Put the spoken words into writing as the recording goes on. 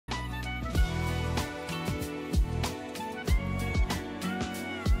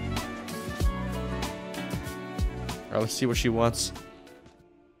Alright, let's see what she wants.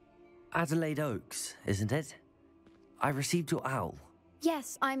 Adelaide Oaks, isn't it? I received your owl.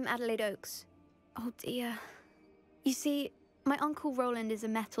 Yes, I'm Adelaide Oaks. Oh dear. You see, my uncle Roland is a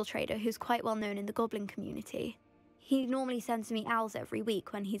metal trader who's quite well known in the goblin community. He normally sends me owls every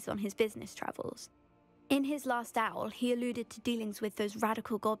week when he's on his business travels. In his last owl, he alluded to dealings with those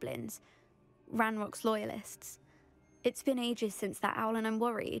radical goblins, Ranrock's loyalists. It's been ages since that owl and I'm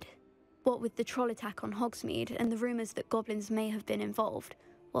worried. What with the troll attack on Hogsmeade and the rumours that goblins may have been involved,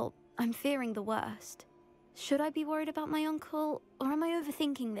 well, I'm fearing the worst. Should I be worried about my uncle, or am I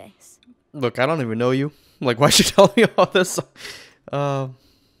overthinking this? Look, I don't even know you. Like, why should you tell me all this? I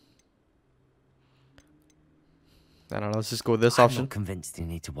don't know, let's just go with this option. I'm not convinced you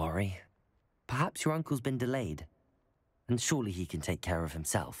need to worry. Perhaps your uncle's been delayed, and surely he can take care of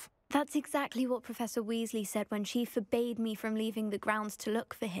himself. That's exactly what Professor Weasley said when she forbade me from leaving the grounds to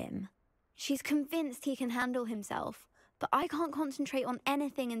look for him. She's convinced he can handle himself, but I can't concentrate on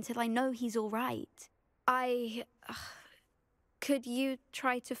anything until I know he's all right. Could you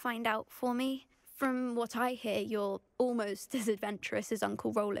try to find out for me? From what I hear, you're almost as adventurous as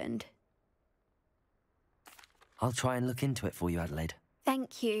Uncle Roland. I'll try and look into it for you, Adelaide.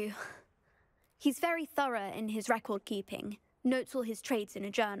 Thank you. He's very thorough in his record keeping, notes all his trades in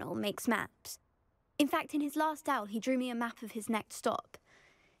a journal, makes maps. In fact, in his last owl, he drew me a map of his next stop.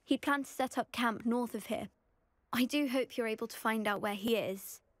 He'd planned to set up camp north of here. I do hope you're able to find out where he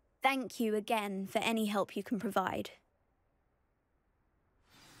is. Thank you again for any help you can provide.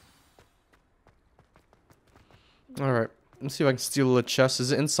 Alright, let's see if I can steal a chest.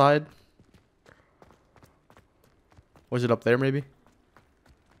 Is it inside? Or is it up there, maybe?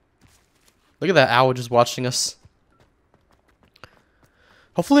 Look at that owl just watching us.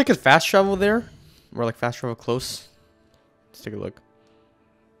 Hopefully I can fast travel there. Or like fast travel close. Let's take a look.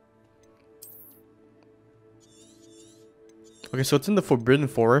 Okay, so it's in the Forbidden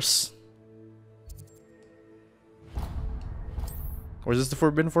Forest. Or is this the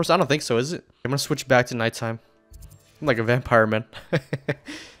Forbidden Forest? I don't think so, is it? I'm gonna switch back to nighttime. I'm like a vampire, man.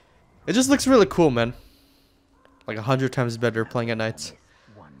 It just looks really cool, man. Like 100 times better playing at night.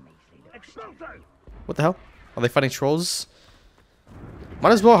 What the hell? Are they fighting trolls?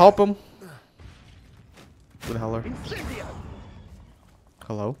 Might as well help them. Who the hell are?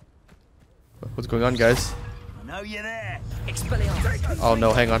 Hello? What's going on, guys? No, you're there. Oh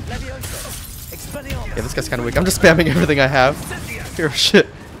no, hang on. Yeah, this guy's kind of weak. I'm just spamming everything I have. Here, shit.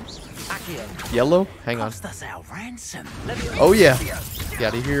 Yellow? Hang on. Oh yeah. Get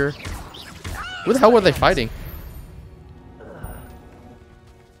out of here. Who the hell were they fighting?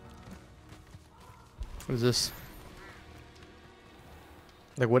 What is this?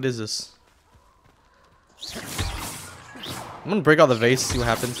 Like, what is this? I'm gonna break out the vase, see what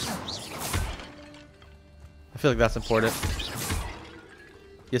happens. I feel like that's important.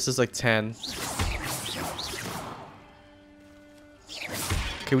 Yes, it's like 10.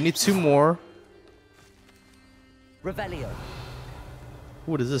 Okay, we need 2 more. Revelio.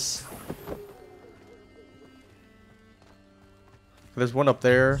 What is this? There's one up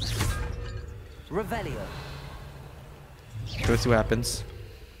there. Revelio. Okay, let's see what happens.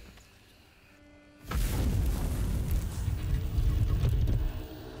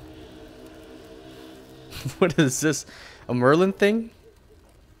 What is this? A Merlin thing?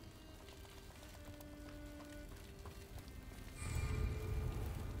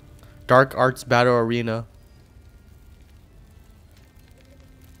 Dark Arts Battle Arena.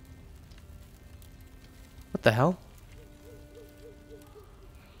 What the hell?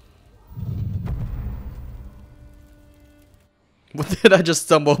 What did I just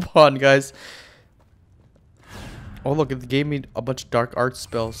stumble upon, guys? Oh look, it gave me a bunch of dark art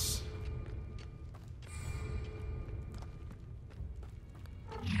spells.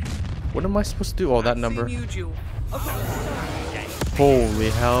 What am I supposed to do? Oh, that number. Holy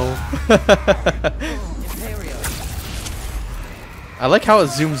hell. I like how it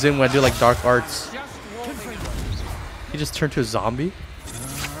zooms in when I do like dark arts. He just turned to a zombie?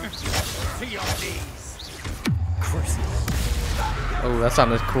 Oh, that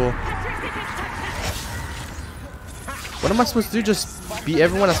sounded cool. What am I supposed to do? Just beat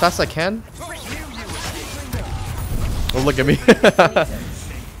everyone as fast as I can? Oh, look at me.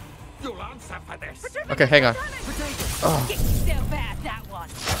 Okay, hang on. Oh.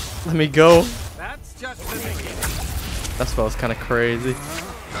 Let me go. That spell's kind of crazy.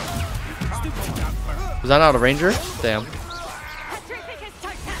 Was that not a ranger? Damn.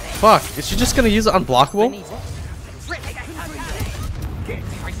 Fuck, is she just gonna use it unblockable?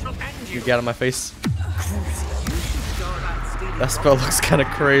 You get out of my face. That spell looks kind of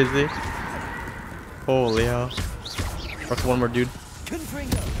crazy. Holy hell. Or it's one more dude.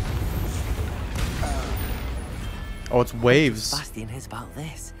 Oh, it's waves. Sebastian hears about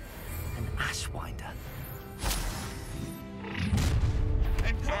this. An Ashwinder.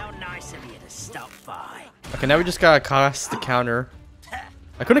 How nice of you to stop by. Okay, now we just gotta cast the counter.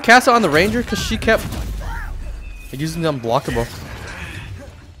 I couldn't cast it on the ranger because she kept using the unblockable.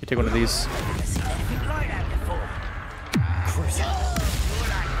 You take one of these.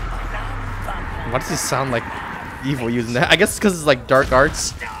 Why does he sound like evil using that? I guess it's because it's like dark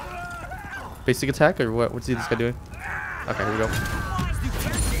arts. Basic attack or what? What's this guy doing? Okay, here we go.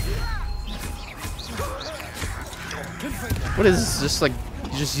 What is this? Just like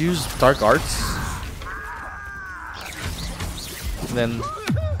you just use dark arts? And then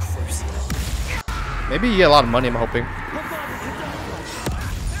maybe you get a lot of money, I'm hoping.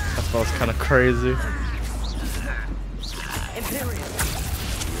 That spell's kind of crazy.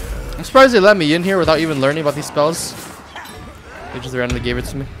 I'm surprised they let me in here without even learning about these spells. They just randomly gave it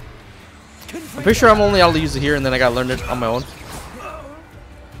to me. I'm pretty sure I'm only able to use it here and then I gotta learn it on my own.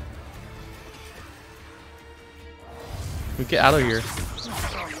 We get out of here.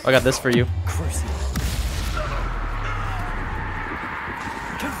 Oh, I got this for you.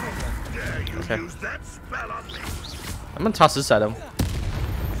 Okay. I'm gonna toss this at him.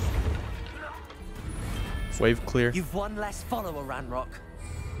 Wave clear. You've one less follower, Ranrock.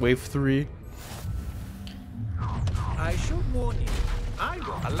 Wave 3. I should warn you. I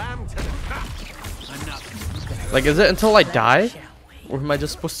brought a lamb to the trap. Like, is it until I die? Or am I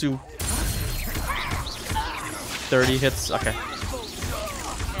just supposed to 30 hits? Okay.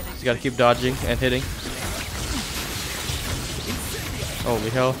 You gotta keep dodging and hitting. Holy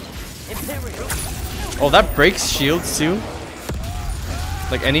hell. Oh, that breaks shields too?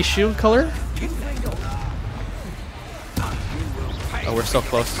 Like any shield color? Oh, we're so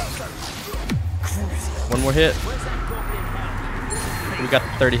close. One more hit. We got the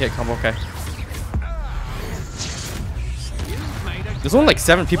 30 hit combo, okay. There's only like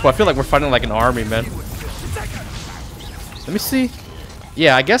 7 people. I feel like we're fighting like an army, man. Let me see.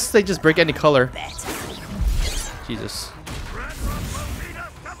 Yeah, I guess they just break any color. Jesus.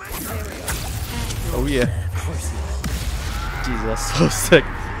 Oh yeah. Jesus, that's so sick.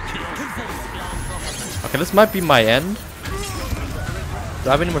 Okay, this might be my end. Do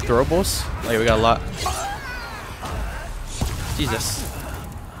I have any more throwables? Oh yeah, we got a lot. Jesus.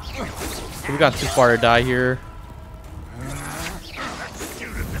 We got too far to die here.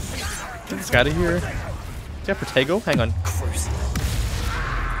 Get this guy out of here. Is that Protego? Hang on.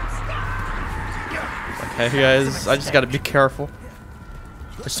 Okay, guys, I just gotta be careful.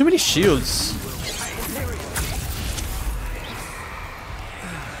 There's too many shields.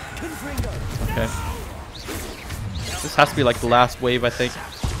 Okay. This has to be like the last wave, I think.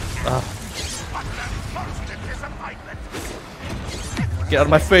 Get out of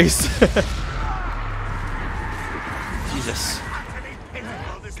my face. Jesus.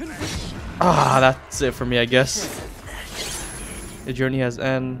 That's it for me, I guess. The journey has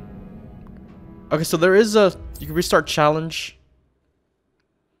end. Okay, so there is a you can restart challenge.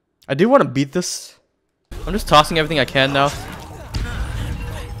 I do want to beat this. I'm just tossing everything I can now.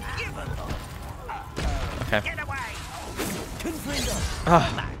 Okay.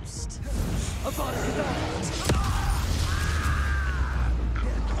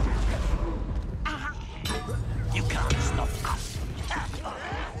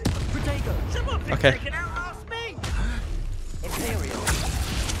 Okay. I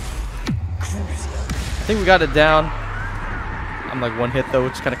think we got it down. I'm like one hit though,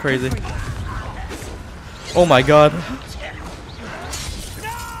 which is kind of crazy. Oh my god.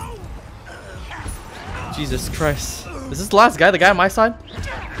 Jesus Christ. Is this the last guy? The guy on my side?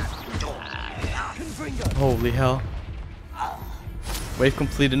 Holy hell. Wave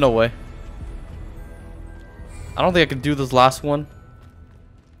completed. No way. I don't think I can do this last one.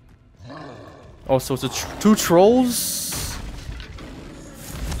 Oh, so it's a 2 trolls?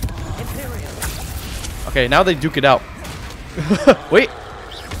 Okay, now they duke it out. Wait.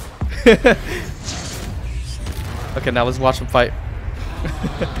 Okay, now let's watch them fight.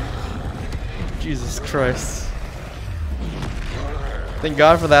 Jesus Christ. Thank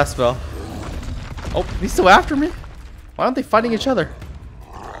God for that spell. Oh, he's still after me? Why aren't they fighting each other?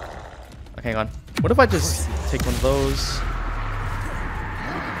 Okay, hang on. What if I just take one of those?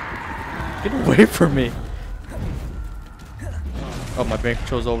 Get away from me. Oh, my brain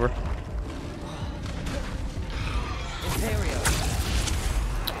control's over.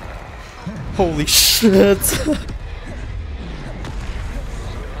 Holy shit.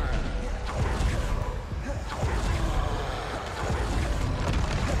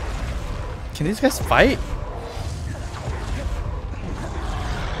 Can these guys fight?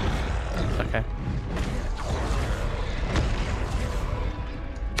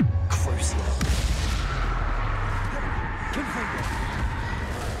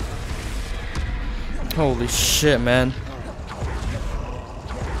 Holy shit, man.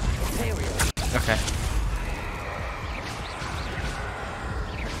 Okay.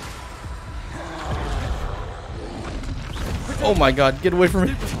 Oh my god, get away from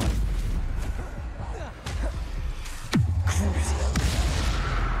me.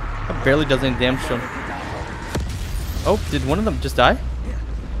 That barely does any damage to him. Oh, did one of them just die?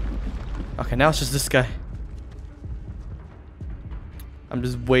 Okay, now it's just this guy. I'm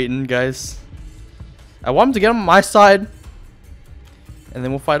just waiting, guys. I want him to get on my side. And then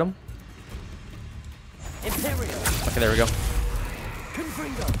we'll fight him. Okay, there we go.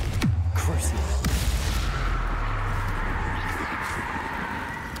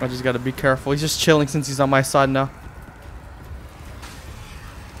 I just gotta be careful. He's just chilling since he's on my side now.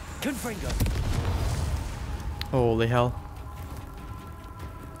 Holy hell.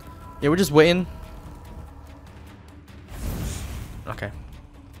 Yeah, we're just waiting. Okay.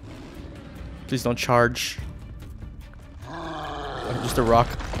 Please don't charge. Okay, just a rock.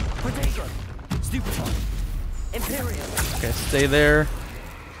 Okay, stay there.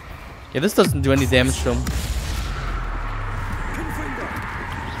 Yeah, this doesn't do any damage to him.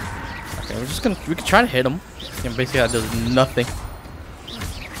 Okay, we're just gonna, we can try to hit him. And basically that does nothing.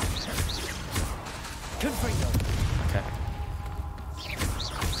 Okay.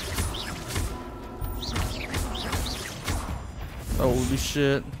 Holy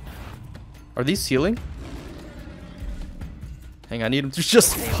shit. Are these healing? Hang on, I need him to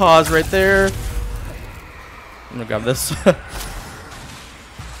just pause right there. I'm gonna grab this. Oh,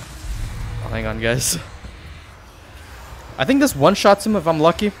 hang on, guys. I think this one-shots him if I'm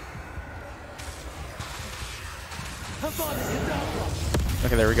lucky.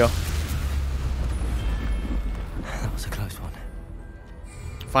 Okay, there we go. That was a close one.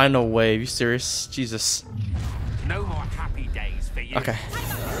 Final wave, you serious? Jesus. No more happy days for you. Okay.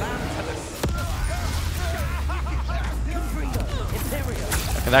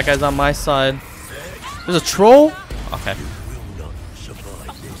 Okay, that guy's on my side. There's a troll? Okay.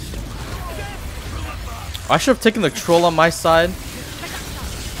 I should have taken the troll on my side.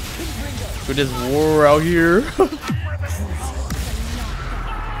 With this war out here.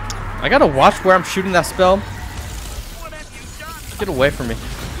 I gotta watch where I'm shooting that spell. Get away from me.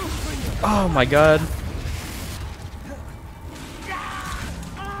 Oh my god.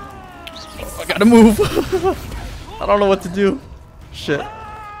 I gotta move. I don't know what to do. Shit.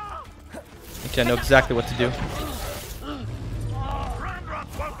 Okay, I know exactly what to do.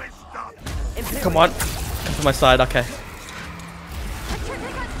 Come on. Come to my side. Okay.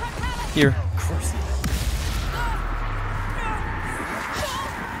 Here.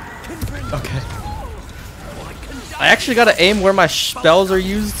 Okay. I actually gotta aim where my spells are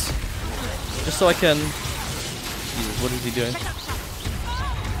used. Just so I can... Jesus, what is he doing?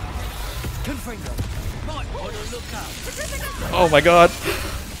 Oh my god.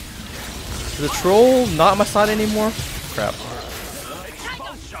 Is the troll not on my side anymore? Crap.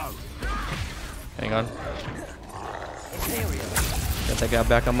 Hang on. Get that guy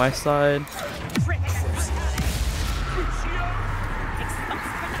back on my side.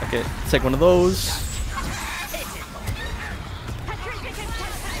 Okay, take one of those.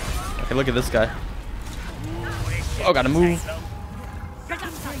 Okay, look at this guy. Oh, gotta move.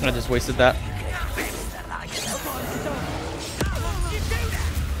 I just wasted that.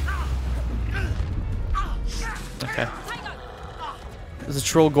 Okay. Is the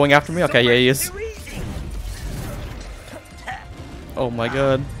troll going after me? Okay, yeah, he is. Oh my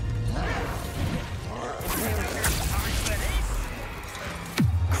god.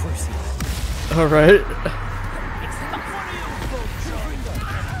 Alright.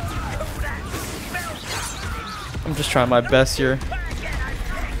 I'm just trying my best here. I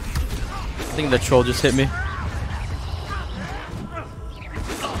think the troll just hit me.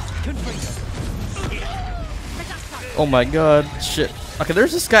 Oh my god. Shit. Okay,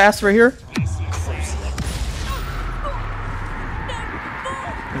 there's this guy ass right here.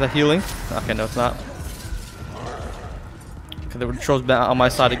 Is that healing? Okay, no, it's not. Okay, the troll's back on my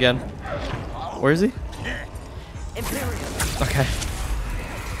side again. Where is he? Okay.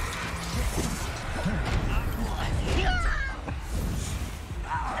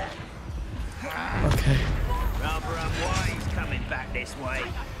 Okay. Rather unwise coming back this way.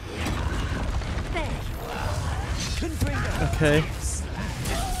 Okay.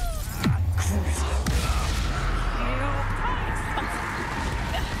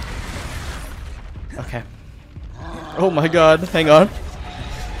 Okay. Oh my god, hang on.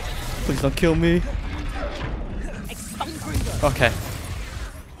 Please don't kill me. Okay.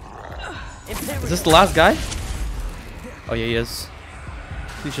 Is this the last guy? Oh yeah, he is.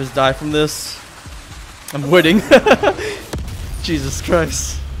 Please just die from this. I'm waiting. Jesus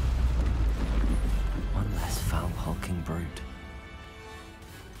Christ. One less foul hulking brute.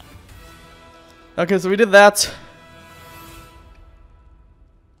 Okay, so we did that.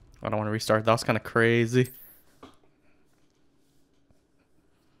 I don't want to restart. That was kind of crazy.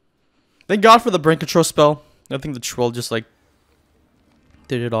 Thank God for the brain control spell. I think the troll just like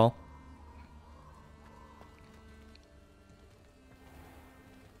did it all.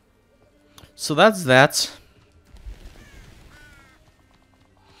 So that's that.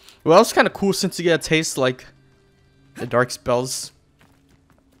 Well, it's kind of cool since you get a taste like the dark spells.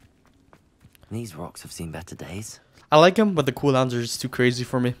 These rocks have seen better days. I like them, but the cooldowns are just too crazy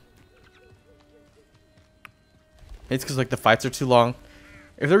for me. It's because like the fights are too long.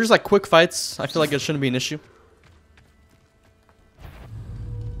 If they're just like quick fights, I feel like it shouldn't be an issue.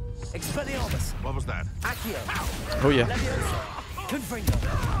 Expelliarmus. What was that? Accio. Oh yeah.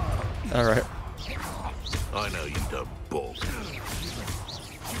 Confringo. All right. I know you dumb bull.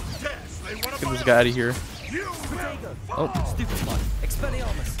 Get this guy out of here. Oh, Stupid one.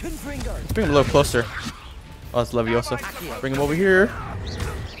 Expelliarmus. Confringo. let's bring him a little closer. Oh, it's Leviosa. Bring him over here.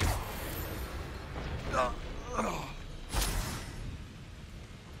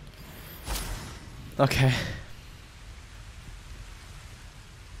 Okay.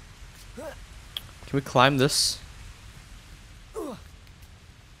 Can we climb this?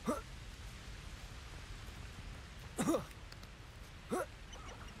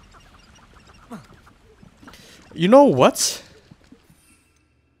 You know what?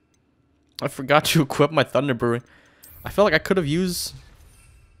 I forgot to equip my Thunder Brewery. I feel like I could have used...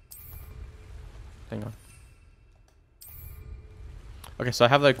 Hang on. Okay, so I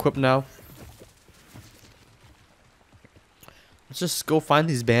have that equipped now. Let's just go find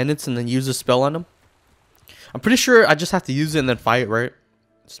these bandits and then use a spell on them. I'm pretty sure I just have to use it and then fight, right?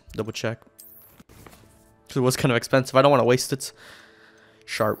 Just double check. Because it was kind of expensive. I don't want to waste it.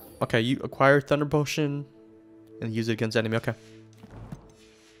 Sharp. Okay, you acquire Thunder Potion and use it against enemy. Okay.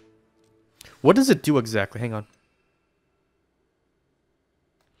 What does it do exactly? Hang on.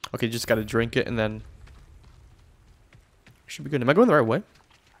 Okay, you just gotta drink it and then... Should be good. Am I going the right way?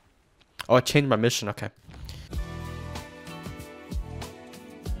 Oh, I changed my mission. Okay.